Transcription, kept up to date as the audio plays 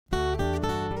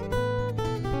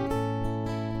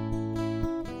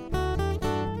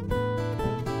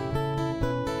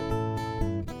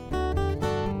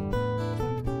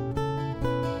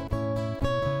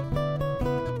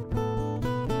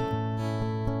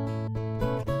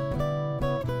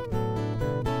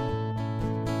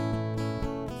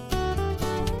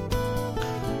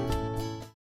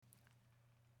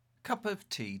Cup of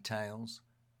Tea Tales,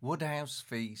 Woodhouse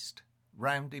Feast,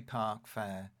 Roundhay Park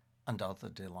Fair, and other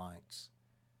delights.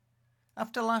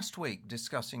 After last week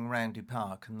discussing Roundhay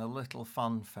Park and the Little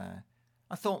Fun Fair,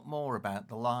 I thought more about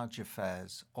the larger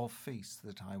fairs or feasts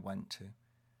that I went to.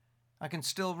 I can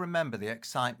still remember the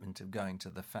excitement of going to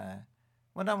the fair.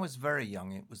 When I was very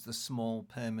young, it was the small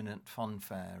permanent fun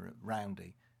fair at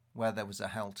Roundhay, where there was a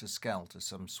helter-skelter,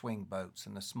 some swing boats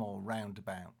and a small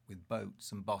roundabout with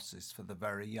boats and bosses for the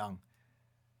very young.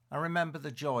 I remember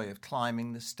the joy of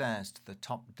climbing the stairs to the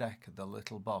top deck of the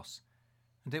little boss,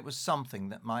 and it was something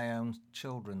that my own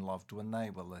children loved when they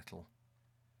were little.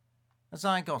 As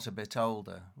I got a bit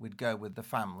older, we'd go with the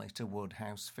family to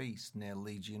Woodhouse Feast near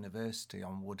Leeds University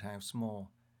on Woodhouse Moor.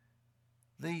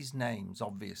 These names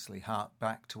obviously hark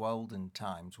back to olden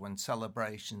times when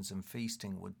celebrations and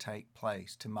feasting would take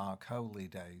place to mark holy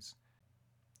days.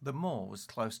 The moor was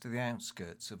close to the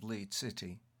outskirts of Leeds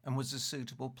City and was a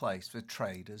suitable place for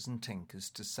traders and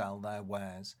tinkers to sell their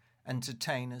wares,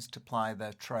 entertainers to ply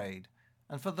their trade,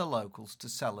 and for the locals to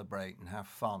celebrate and have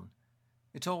fun.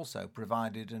 It also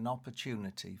provided an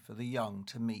opportunity for the young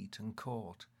to meet and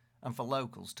court, and for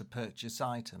locals to purchase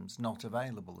items not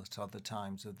available at other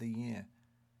times of the year.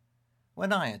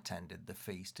 When I attended the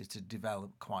feast, it had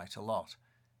developed quite a lot,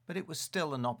 but it was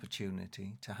still an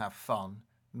opportunity to have fun,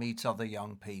 meet other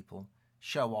young people,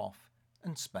 show off,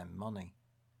 and spend money.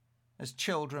 As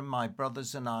children, my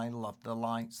brothers and I loved the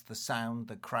lights, the sound,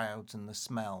 the crowds, and the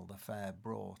smell the fair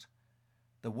brought.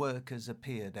 The workers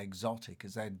appeared exotic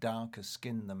as they had darker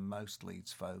skin than most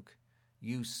Leeds folk,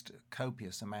 used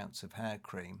copious amounts of hair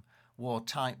cream, wore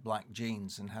tight black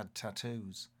jeans and had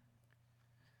tattoos.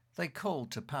 They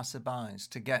called to passer-bys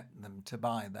to get them to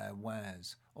buy their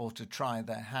wares or to try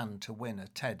their hand to win a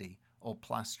teddy or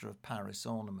plaster of Paris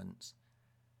ornaments.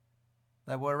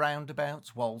 There were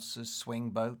roundabouts, waltzers, swing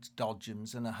boats,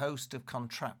 dodgems, and a host of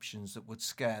contraptions that would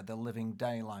scare the living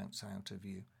daylights out of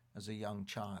you as a young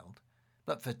child.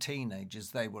 But for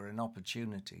teenagers, they were an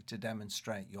opportunity to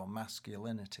demonstrate your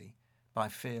masculinity by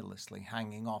fearlessly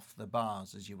hanging off the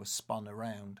bars as you were spun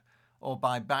around, or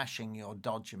by bashing your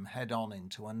dodgem head-on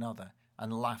into another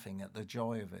and laughing at the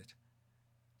joy of it.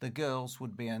 The girls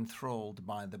would be enthralled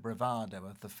by the bravado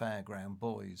of the fairground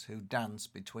boys who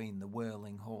danced between the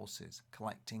whirling horses,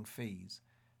 collecting fees,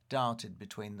 darted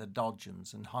between the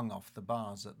dodgems and hung off the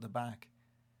bars at the back.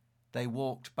 They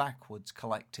walked backwards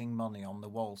collecting money on the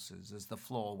waltzes as the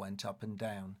floor went up and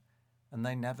down, and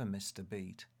they never missed a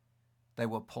beat. They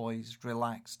were poised,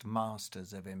 relaxed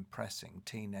masters of impressing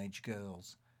teenage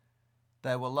girls.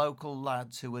 There were local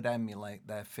lads who would emulate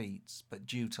their feats, but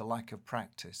due to lack of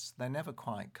practice, they never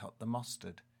quite cut the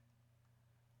mustard.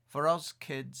 For us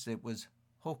kids, it was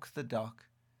hook the duck,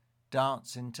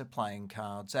 darts into playing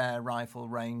cards, air rifle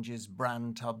ranges,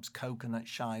 bran tubs, coconut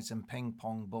shies and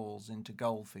ping-pong balls into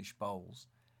goldfish bowls.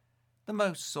 The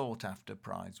most sought-after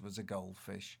prize was a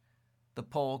goldfish. The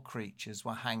poor creatures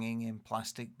were hanging in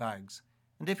plastic bags,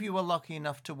 and if you were lucky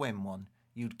enough to win one,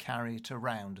 you'd carry it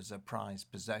around as a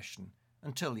prized possession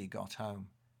until you got home.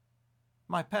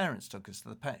 My parents took us to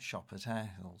the pet shop at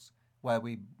Hills, where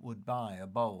we would buy a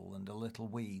bowl and a little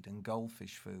weed and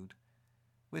goldfish food.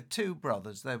 With two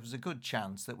brothers, there was a good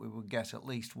chance that we would get at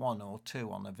least one or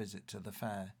two on a visit to the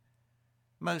fair.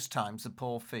 Most times the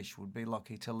poor fish would be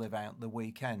lucky to live out the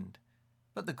weekend,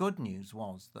 but the good news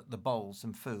was that the bowls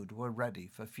and food were ready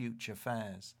for future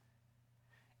fairs.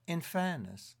 In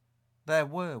fairness, there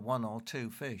were one or two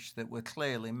fish that were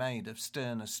clearly made of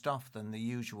sterner stuff than the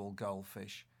usual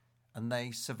goldfish, and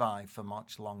they survived for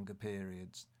much longer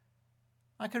periods.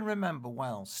 I can remember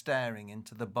well staring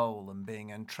into the bowl and being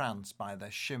entranced by their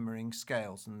shimmering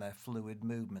scales and their fluid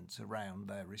movements around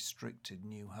their restricted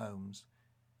new homes.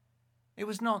 It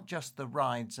was not just the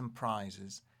rides and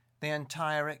prizes. The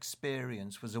entire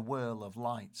experience was a whirl of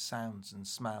lights, sounds and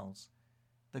smells.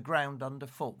 The ground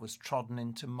underfoot was trodden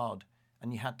into mud,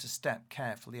 and you had to step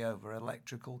carefully over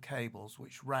electrical cables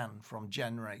which ran from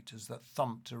generators that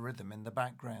thumped a rhythm in the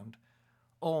background,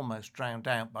 almost drowned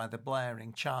out by the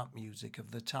blaring chart music of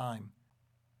the time.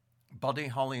 Buddy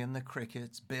Holly and the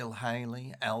Crickets, Bill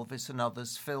Haley, Elvis and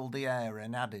others filled the air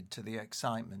and added to the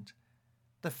excitement.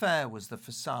 The fair was the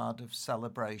facade of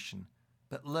celebration,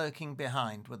 but lurking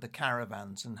behind were the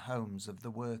caravans and homes of the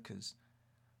workers.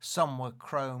 Some were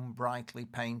chrome, brightly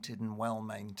painted and well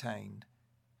maintained,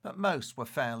 but most were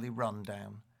fairly run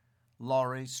down.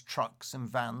 Lorries, trucks and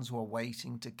vans were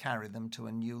waiting to carry them to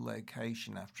a new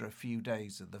location after a few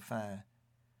days of the fair.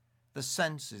 The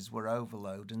senses were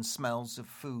overloaded and smells of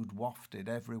food wafted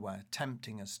everywhere,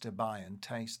 tempting us to buy and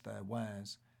taste their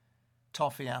wares.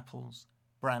 Toffee apples,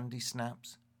 brandy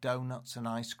snaps, donuts and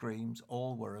ice creams,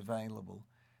 all were available,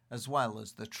 as well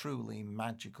as the truly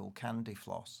magical candy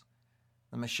floss.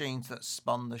 The machines that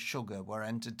spun the sugar were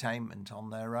entertainment on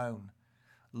their own.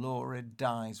 Lurid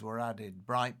dyes were added,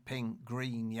 bright pink,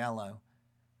 green, yellow.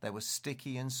 They were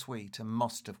sticky and sweet and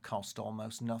must have cost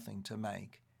almost nothing to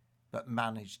make, but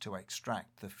managed to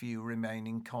extract the few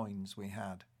remaining coins we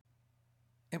had.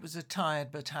 It was a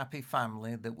tired but happy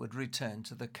family that would return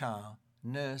to the car,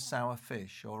 nurse our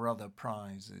fish or other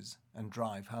prizes, and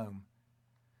drive home.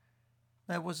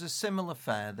 There was a similar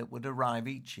fair that would arrive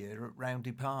each year at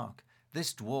Roundhay Park.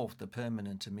 This dwarfed the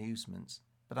permanent amusements,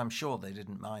 but I'm sure they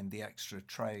didn't mind the extra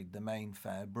trade the main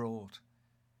fair brought.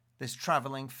 This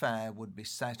travelling fair would be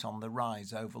set on the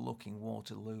rise overlooking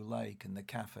Waterloo Lake and the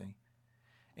cafe.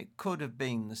 It could have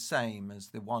been the same as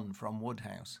the one from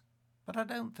Woodhouse, but I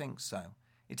don't think so.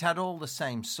 It had all the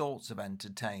same sorts of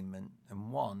entertainment,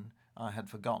 and one I had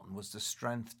forgotten was the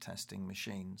strength testing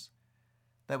machines.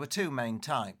 There were two main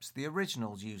types. The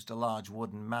originals used a large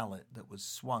wooden mallet that was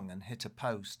swung and hit a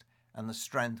post, and the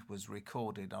strength was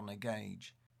recorded on a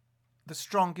gauge. The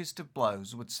strongest of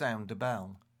blows would sound a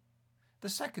bell. The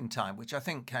second type, which I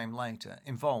think came later,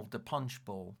 involved a punch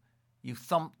ball. You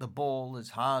thumped the ball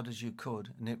as hard as you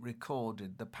could, and it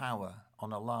recorded the power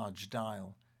on a large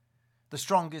dial. The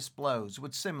strongest blows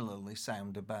would similarly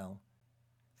sound a bell.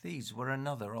 These were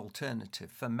another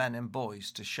alternative for men and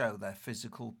boys to show their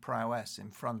physical prowess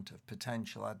in front of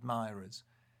potential admirers.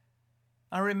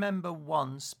 I remember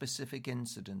one specific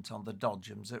incident on the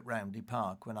Dodgems at Roundhay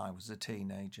Park when I was a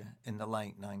teenager in the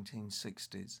late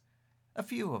 1960s. A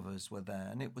few of us were there,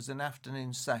 and it was an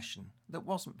afternoon session that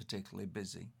wasn't particularly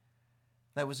busy.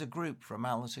 There was a group from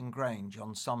Allerton Grange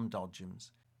on some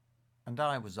Dodgems, and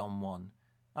I was on one,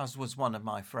 as was one of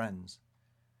my friends.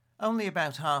 Only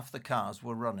about half the cars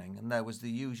were running, and there was the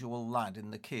usual lad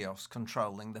in the kiosk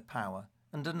controlling the power,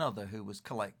 and another who was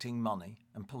collecting money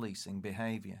and policing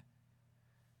behaviour.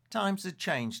 Times had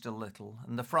changed a little,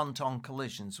 and the front-on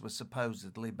collisions were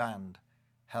supposedly banned.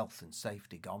 Health and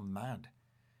safety gone mad.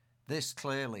 This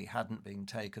clearly hadn't been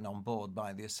taken on board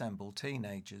by the assembled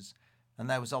teenagers, and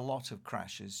there was a lot of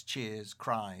crashes, cheers,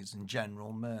 cries, and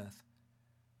general mirth.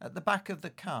 At the back of the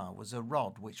car was a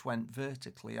rod which went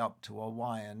vertically up to a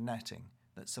wire netting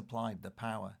that supplied the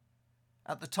power.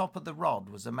 At the top of the rod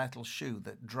was a metal shoe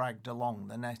that dragged along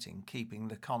the netting, keeping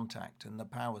the contact and the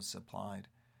power supplied.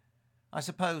 I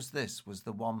suppose this was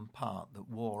the one part that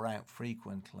wore out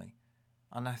frequently,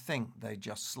 and I think they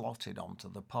just slotted onto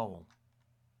the pole.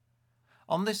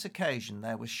 On this occasion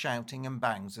there was shouting and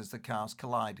bangs as the cars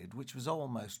collided, which was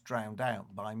almost drowned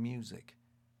out by music.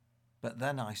 But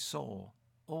then I saw,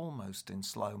 almost in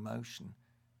slow motion,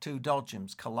 two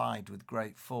Dodgems collide with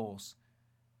great force.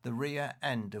 The rear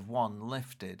end of one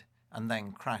lifted and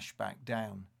then crashed back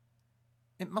down.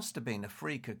 It must have been a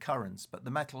freak occurrence, but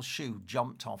the metal shoe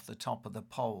jumped off the top of the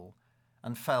pole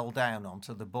and fell down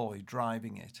onto the boy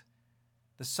driving it.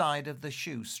 The side of the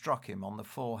shoe struck him on the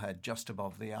forehead just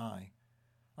above the eye.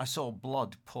 I saw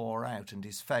blood pour out and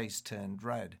his face turned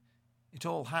red. It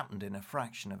all happened in a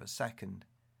fraction of a second.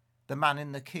 The man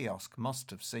in the kiosk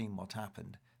must have seen what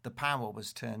happened. The power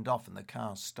was turned off and the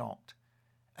car stopped.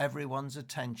 Everyone's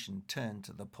attention turned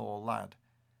to the poor lad.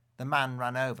 The man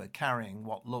ran over carrying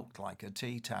what looked like a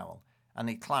tea towel, and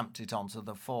he clamped it onto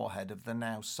the forehead of the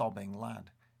now sobbing lad.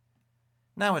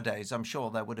 Nowadays, I'm sure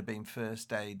there would have been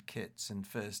first aid kits and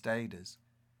first aiders,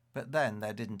 but then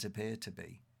there didn't appear to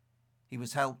be. He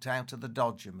was helped out of the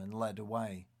Dodgem and led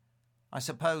away. I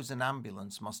suppose an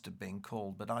ambulance must have been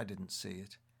called, but I didn't see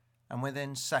it, and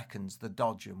within seconds the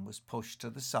Dodgem was pushed to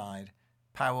the side,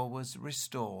 power was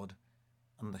restored,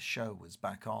 and the show was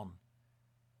back on.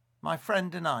 My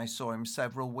friend and I saw him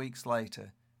several weeks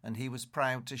later, and he was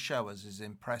proud to show us his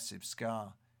impressive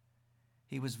scar.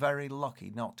 He was very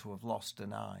lucky not to have lost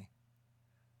an eye.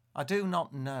 I do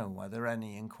not know whether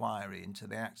any inquiry into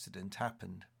the accident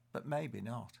happened, but maybe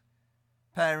not.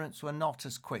 Parents were not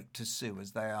as quick to sue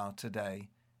as they are today,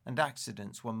 and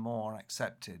accidents were more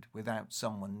accepted without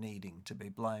someone needing to be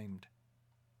blamed.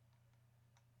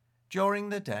 During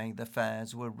the day, the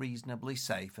fairs were reasonably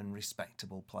safe and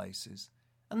respectable places,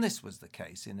 and this was the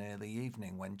case in early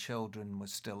evening when children were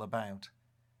still about.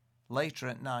 Later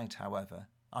at night, however,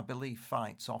 I believe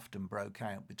fights often broke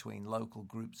out between local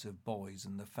groups of boys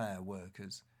and the fair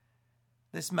workers.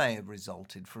 This may have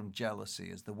resulted from jealousy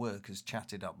as the workers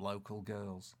chatted up local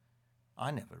girls.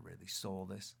 I never really saw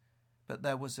this, but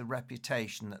there was a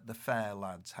reputation that the fair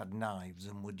lads had knives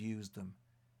and would use them.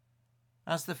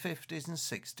 As the 50s and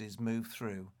 60s moved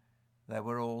through, there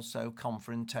were also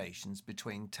confrontations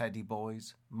between teddy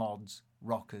boys, mods,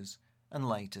 rockers, and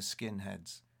later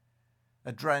skinheads.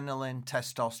 Adrenaline,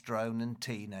 testosterone and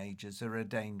teenagers are a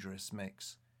dangerous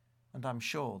mix, and I'm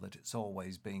sure that it's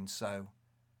always been so.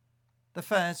 The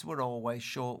fairs were always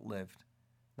short-lived.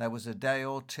 There was a day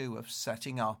or two of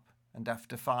setting up, and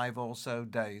after 5 or so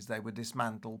days they were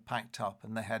dismantled, packed up,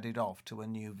 and they headed off to a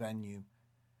new venue.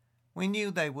 We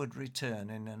knew they would return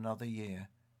in another year.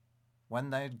 When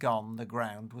they had gone, the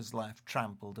ground was left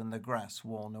trampled and the grass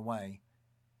worn away.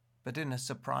 But in a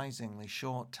surprisingly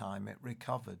short time it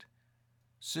recovered.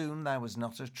 Soon there was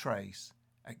not a trace,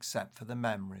 except for the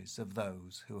memories of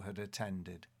those who had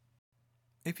attended.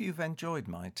 If you've enjoyed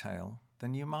my tale,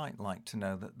 then you might like to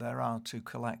know that there are 2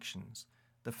 collections.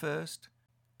 The first,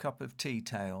 Cup of Tea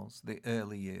Tales, the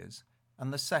early years,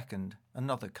 and the second,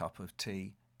 Another Cup of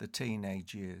Tea, the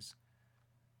teenage years.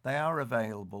 They are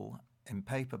available in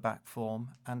paperback form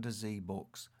and as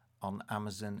e-books on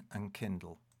Amazon and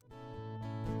Kindle.